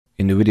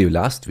In the video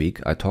last week,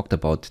 I talked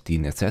about the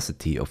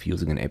necessity of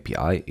using an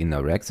API in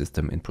a RAG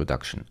system in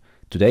production.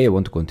 Today I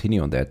want to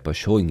continue on that by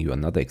showing you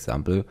another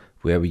example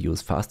where we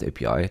use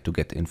FastAPI to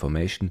get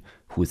information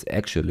who is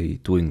actually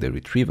doing the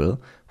retrieval,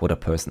 what a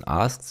person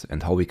asks,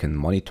 and how we can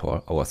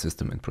monitor our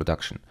system in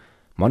production.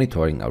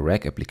 Monitoring a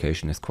RAG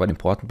application is quite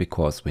important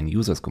because when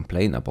users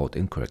complain about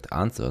incorrect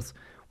answers,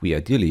 we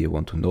ideally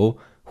want to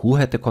know who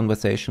had the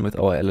conversation with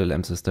our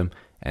LLM system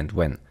and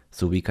when,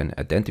 so we can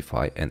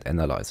identify and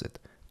analyze it.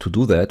 To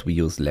do that, we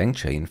use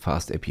LangChain,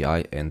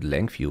 FastAPI and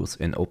LangFuse,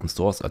 an open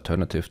source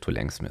alternative to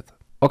LangSmith.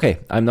 Okay,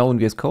 I'm now in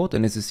VS Code,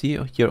 and as you see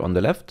here on the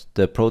left,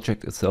 the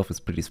project itself is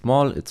pretty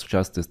small. It's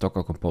just this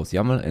Docker Compose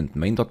YAML and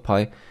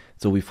main.py.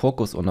 So we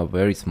focus on a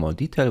very small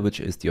detail,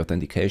 which is the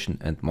authentication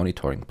and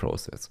monitoring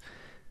process.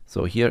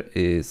 So here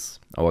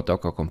is our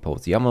Docker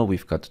Compose YAML.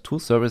 We've got two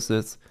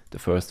services. The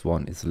first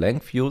one is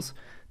LangFuse.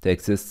 There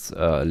exists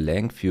a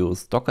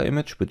LangFuse Docker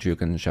image, which you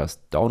can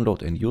just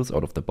download and use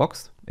out of the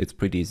box. It's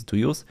pretty easy to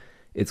use.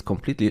 It's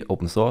completely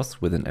open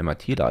source with an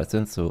MIT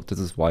license, so this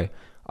is why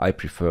I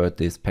prefer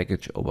this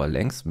package over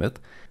LangSmith.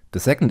 The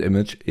second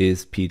image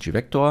is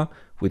pgvector,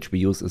 which we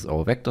use as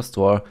our vector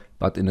store,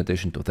 but in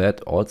addition to that,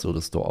 also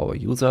to store our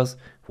users,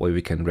 where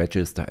we can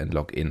register and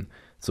log in.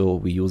 So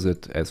we use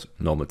it as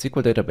normal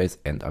SQL database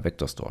and a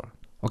vector store.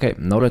 Okay,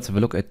 now let's have a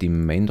look at the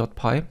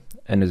main.py.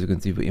 And as you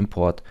can see, we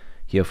import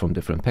here from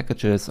different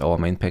packages. Our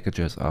main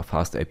packages are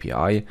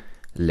FastAPI,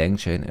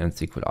 LangChain and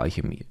SQL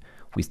Alchemy.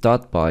 We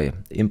start by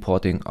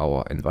importing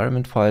our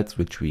environment files,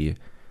 which we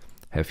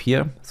have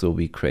here. So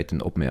we create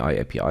an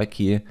OpenAI API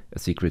key, a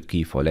secret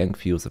key for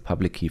LangFuse, a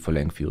public key for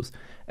LangFuse,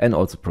 and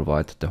also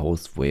provide the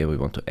host where we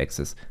want to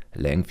access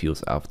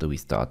LangFuse after we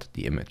start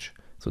the image.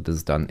 So this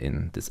is done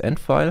in this end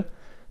file.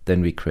 Then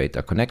we create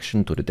a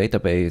connection to the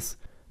database.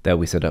 There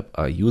we set up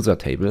a user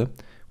table,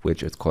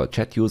 which is called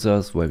chat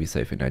users, where we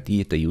save an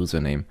ID, the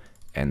username,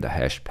 and a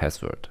hash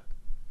password.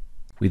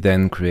 We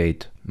then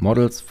create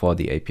models for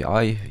the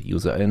API,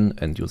 user in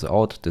and user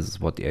out. This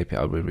is what the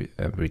API will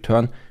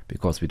return,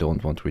 because we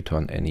don't want to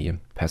return any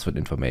password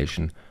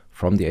information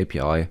from the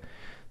API.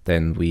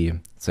 Then we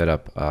set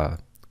up a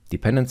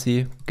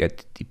dependency,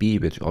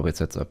 getDB, which always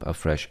sets up a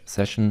fresh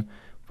session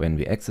when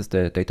we access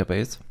the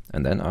database.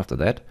 And then after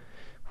that,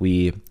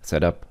 we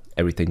set up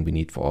everything we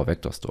need for our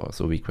vector store.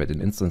 So we create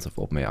an instance of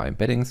OpenAI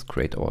embeddings,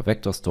 create our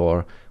vector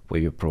store,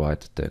 where we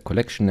provide the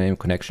collection name,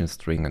 connection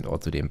string, and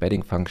also the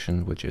embedding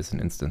function, which is an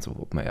instance of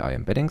OpenAI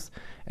embeddings.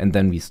 And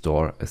then we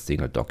store a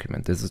single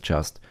document. This is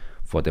just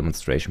for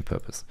demonstration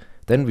purpose.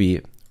 Then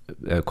we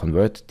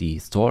convert the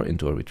store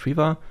into a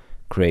retriever,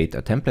 create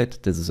a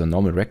template. This is a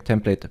normal rec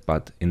template,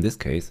 but in this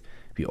case,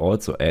 we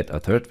also add a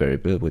third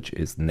variable, which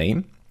is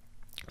name.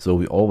 So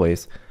we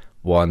always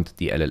want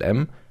the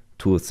LLM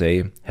to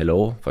say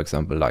hello, for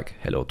example, like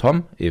hello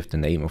Tom, if the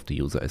name of the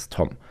user is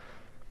Tom.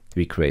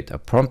 We create a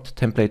prompt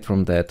template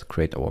from that,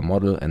 create our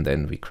model, and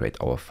then we create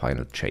our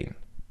final chain.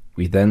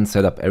 We then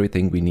set up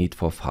everything we need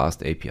for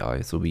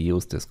FastAPI. So we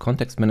use this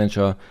context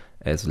manager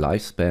as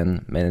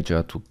lifespan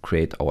manager to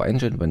create our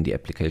engine when the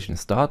application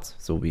starts.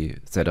 So we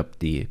set up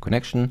the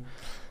connection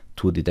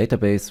to the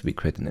database. We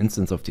create an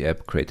instance of the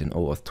app, create an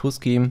OAuth2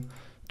 scheme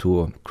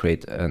to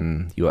create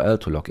an URL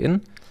to log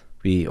in.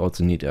 We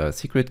also need a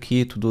secret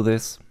key to do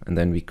this, and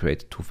then we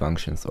create two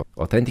functions.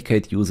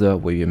 Authenticate user,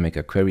 where we make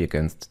a query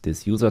against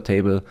this user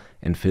table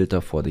and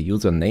filter for the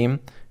user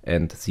name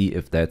and see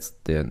if that's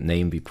the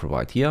name we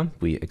provide here.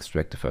 We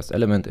extract the first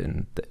element,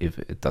 and if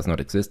it does not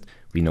exist,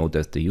 we know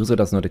that the user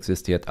does not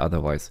exist yet,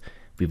 otherwise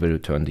we will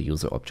return the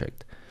user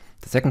object.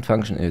 The second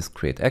function is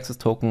create access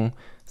token.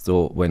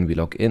 So when we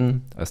log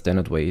in, a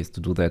standard way is to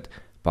do that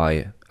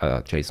by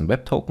a JSON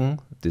web token.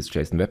 This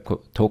JSON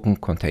web token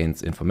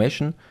contains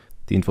information.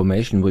 The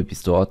information will be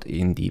stored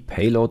in the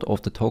payload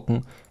of the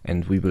token,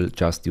 and we will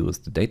just use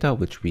the data,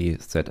 which we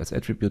set as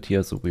attribute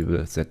here. So we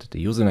will set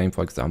the username,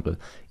 for example,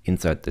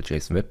 inside the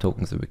JSON web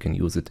token, so we can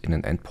use it in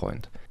an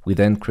endpoint. We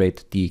then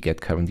create the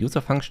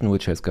getCurrentUser function,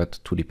 which has got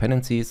two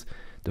dependencies.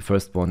 The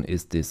first one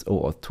is this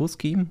OAuth2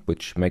 scheme,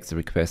 which makes a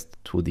request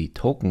to the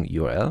token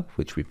URL,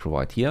 which we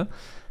provide here.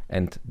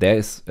 And there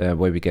is where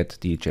we get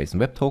the JSON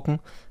web token,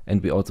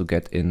 and we also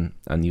get in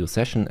a new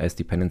session as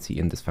dependency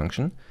in this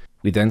function.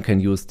 We then can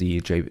use the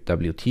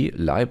JWT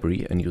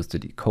library and use the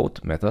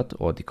decode method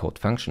or decode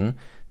function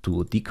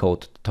to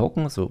decode the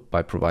token. So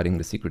by providing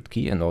the secret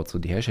key and also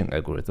the hashing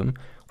algorithm,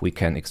 we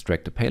can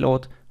extract the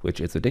payload,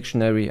 which is a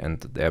dictionary, and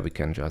there we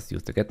can just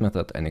use the get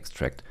method and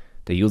extract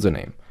the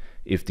username.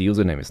 If the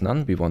username is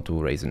none, we want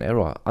to raise an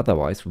error.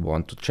 Otherwise, we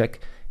want to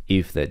check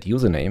if that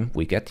username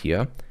we get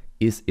here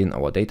is in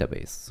our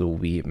database. So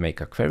we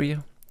make a query.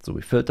 So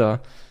we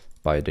filter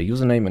by the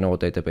username in our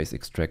database,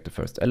 extract the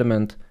first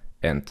element,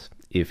 and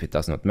if it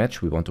does not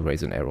match, we want to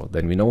raise an error.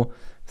 Then we know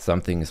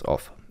something is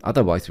off.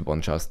 Otherwise, we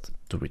want just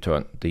to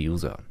return the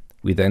user.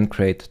 We then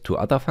create two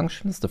other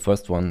functions. The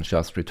first one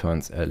just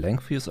returns a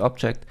LangFuse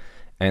object,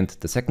 and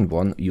the second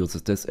one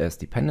uses this as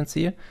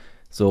dependency.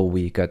 So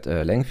we get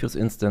a LangFuse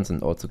instance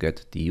and also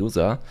get the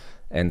user.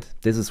 And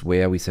this is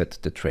where we set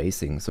the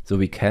tracing. So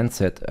we can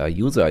set a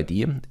user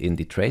ID in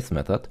the trace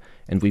method,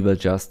 and we will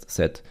just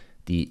set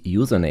the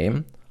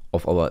username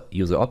of our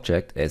user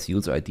object as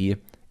user ID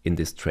in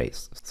this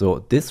trace.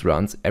 So this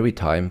runs every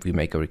time we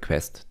make a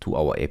request to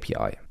our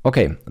API.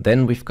 Okay,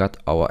 then we've got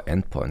our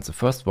endpoints. The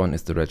first one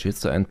is the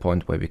register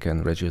endpoint, where we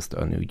can register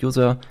a new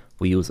user.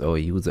 We use our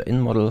user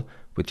in model,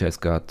 which has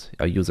got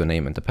a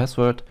username and a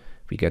password.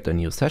 We get a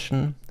new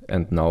session,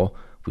 and now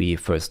we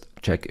first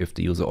check if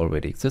the user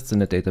already exists in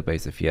the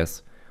database. If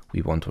yes,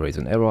 we want to raise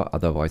an error.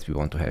 Otherwise, we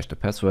want to hash the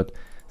password,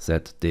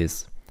 set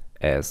this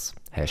as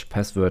hash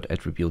password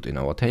attribute in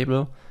our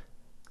table,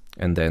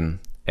 and then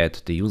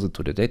add the user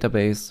to the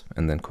database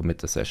and then commit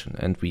the session.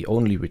 And we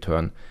only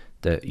return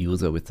the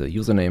user with the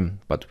username,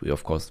 but we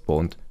of course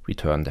won't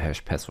return the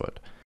hash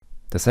password.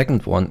 The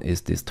second one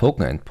is this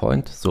token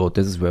endpoint. So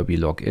this is where we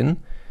log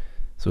in.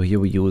 So here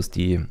we use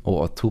the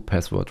OAuth2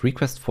 password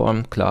request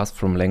form class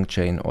from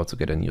LangChain, also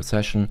get a new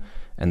session,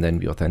 and then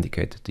we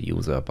authenticate the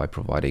user by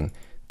providing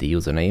the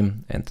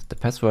username and the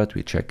password.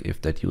 We check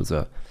if that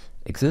user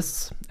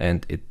exists,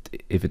 and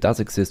if it does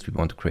exist, we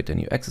want to create a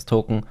new access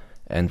token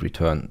and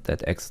return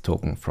that access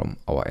token from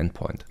our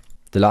endpoint.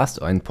 The last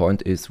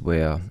endpoint is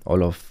where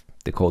all of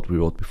the code we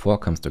wrote before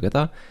comes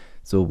together.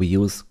 So we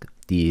use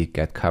the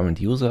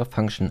getCurrentUser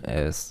function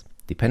as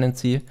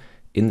dependency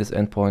in this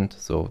endpoint.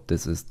 So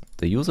this is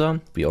the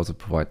user. We also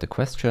provide the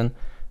question,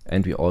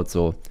 and we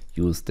also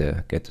use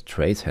the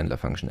getTraceHandler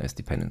function as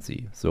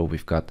dependency. So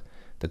we've got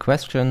the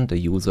question, the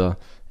user,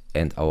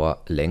 and our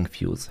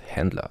LangFuse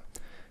handler.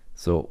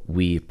 So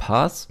we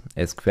pass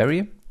as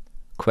query,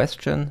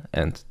 question,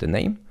 and the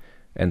name.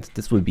 And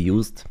this will be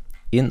used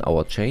in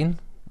our chain,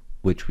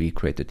 which we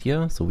created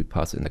here. So we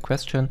pass in the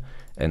question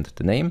and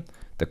the name.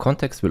 The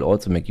context will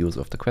also make use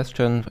of the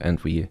question, and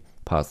we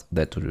pass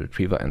that to the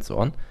retriever and so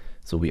on.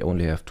 So we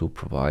only have to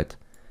provide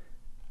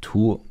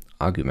two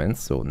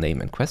arguments, so name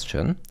and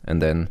question.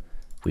 And then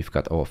we've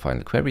got our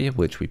final query,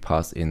 which we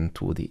pass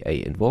into the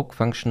aInvoke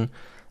function.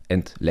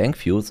 And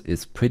LangFuse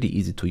is pretty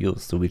easy to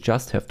use. So we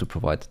just have to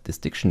provide this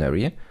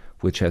dictionary,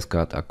 which has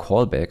got a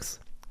callbacks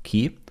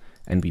key,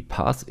 and we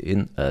pass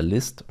in a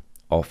list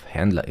of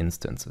handler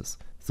instances.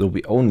 So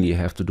we only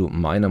have to do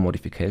minor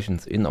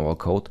modifications in our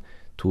code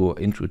to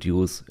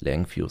introduce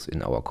LangFuse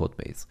in our code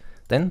base.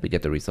 Then we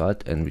get the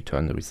result and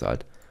return the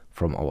result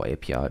from our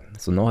API.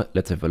 So now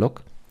let's have a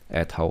look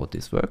at how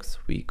this works.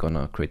 We're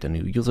gonna create a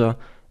new user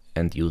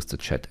and use the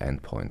chat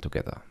endpoint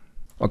together.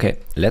 Okay,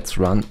 let's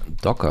run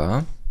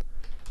docker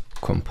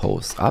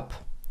compose up.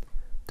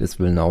 This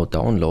will now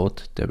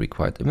download the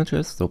required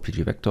images, so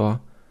pgvector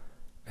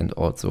and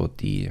also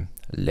the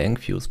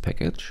LangFuse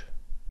package.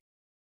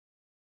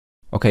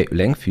 Okay,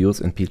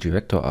 LangFuse and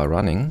pgvector are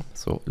running.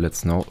 So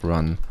let's now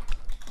run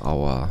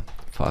our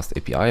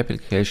FastAPI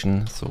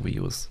application. So we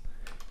use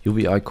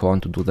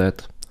UVIcorn to do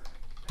that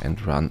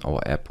and run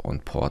our app on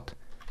port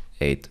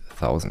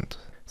 8000.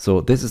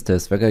 So this is the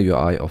Swagger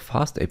UI of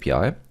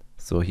FastAPI.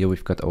 So here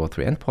we've got our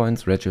three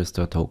endpoints: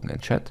 register, token,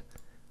 and chat.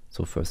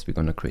 So first we're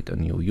gonna create a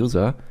new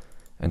user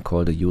and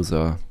call the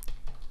user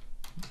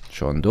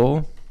John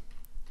Doe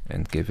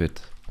and give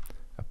it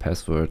a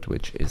password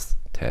which is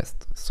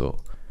test. So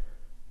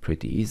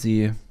pretty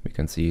easy. We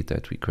can see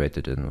that we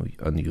created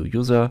a new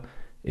user.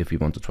 If we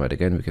want to try it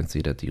again, we can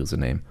see that the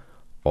username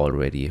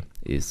already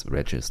is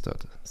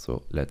registered.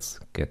 So let's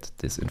get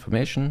this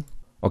information.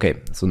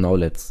 Okay, so now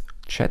let's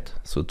chat.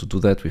 So to do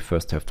that, we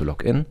first have to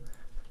log in.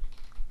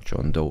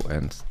 John Doe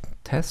and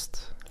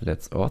test.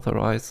 Let's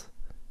authorize.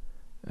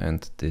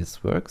 And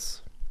this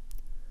works.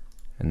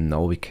 And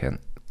now we can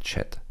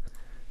chat.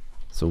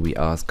 So we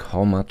ask,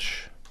 how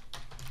much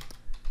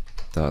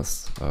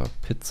does a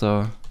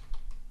pizza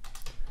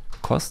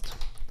cost?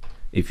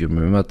 If you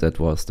remember, that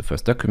was the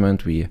first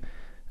document we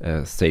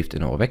saved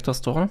in our vector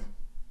store.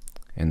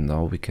 And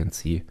now we can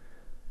see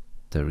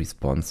the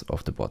response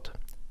of the bot.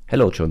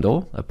 Hello John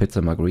Doe, a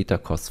pizza margarita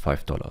costs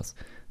 $5.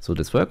 So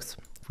this works.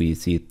 We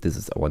see this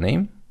is our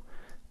name,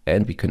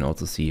 and we can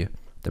also see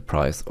the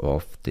price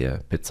of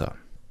the pizza.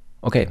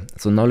 Okay,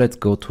 so now let's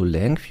go to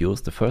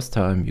LangFuse. The first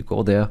time you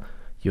go there,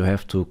 you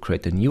have to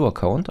create a new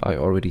account. I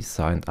already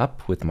signed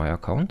up with my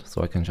account,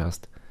 so I can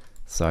just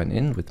sign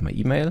in with my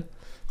email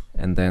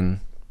and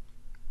then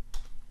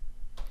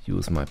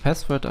use my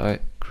password I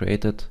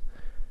created.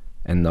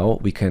 And now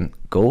we can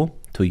go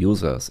to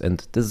users,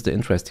 and this is the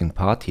interesting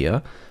part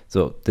here.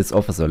 So this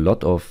offers a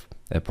lot of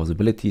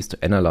possibilities to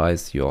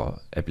analyze your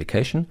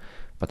application,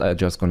 but I'm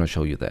just gonna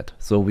show you that.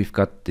 So we've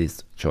got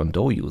this John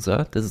Doe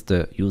user. This is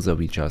the user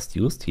we just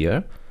used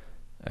here,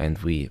 and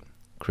we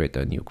create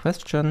a new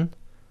question.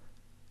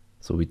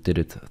 So we did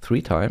it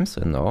 3 times,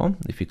 and now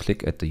if you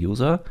click at the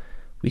user,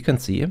 we can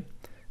see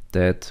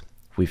that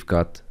we've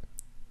got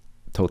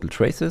total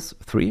traces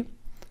 3,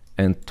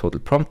 and total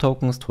prompt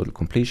tokens, total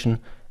completion,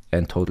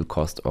 and total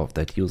cost of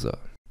that user.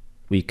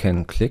 We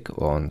can click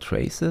on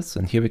traces,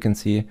 and here we can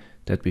see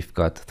that we've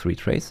got 3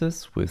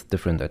 traces with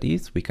different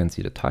IDs. We can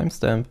see the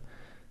timestamp,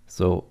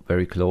 so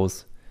very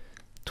close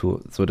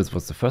to, so this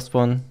was the first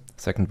one,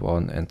 second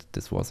one, and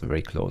this was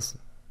very close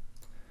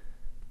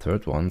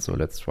third one. So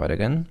let's try it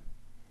again.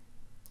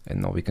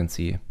 And now we can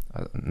see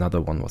another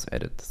one was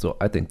added. So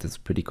I think this is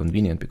pretty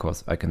convenient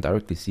because I can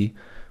directly see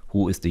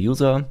who is the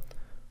user,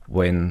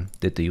 when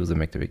did the user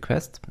make the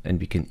request, and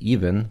we can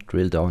even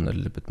drill down a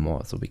little bit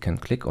more. So we can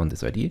click on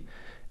this ID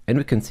and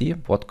we can see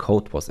what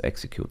code was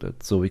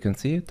executed. So we can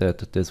see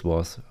that this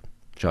was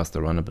just a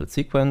runnable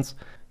sequence.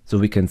 So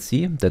we can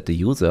see that the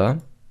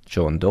user,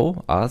 John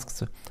Doe,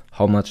 asks,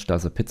 how much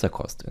does a pizza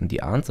cost? And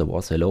the answer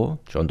was, hello,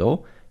 John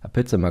Doe, a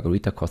pizza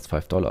margarita costs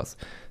 $5.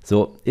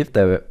 So if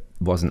there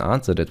was an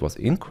answer that was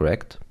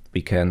incorrect,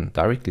 we can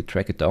directly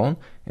track it down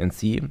and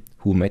see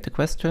who made the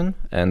question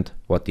and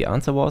what the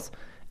answer was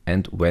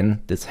and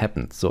when this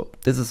happened. So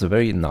this is a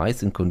very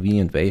nice and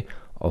convenient way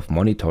of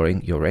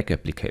monitoring your RAG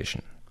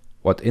application.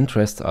 What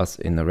interests us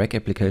in a RAG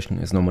application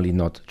is normally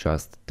not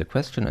just the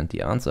question and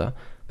the answer,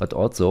 but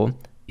also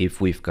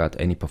if we've got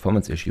any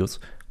performance issues,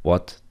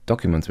 what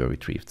documents were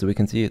retrieved. So we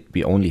can see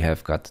we only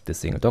have got this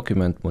single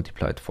document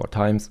multiplied 4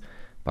 times,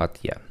 but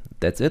yeah,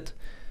 that's it.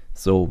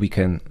 So we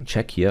can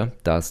check here,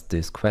 does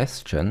this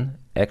question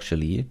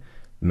actually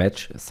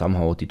match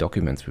somehow the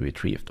documents we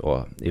retrieved,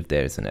 or if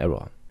there is an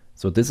error.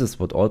 So this is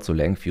what also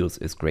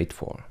LangFuse is great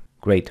for.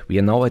 Great, we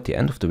are now at the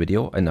end of the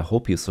video and I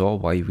hope you saw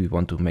why we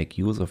want to make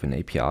use of an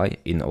API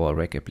in our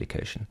RAG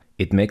application.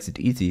 It makes it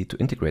easy to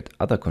integrate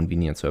other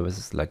convenient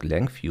services like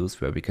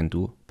LangFuse where we can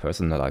do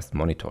personalized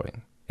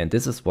monitoring. And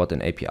this is what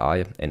an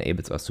API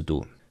enables us to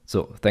do.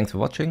 So thanks for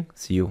watching,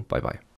 see you, bye bye.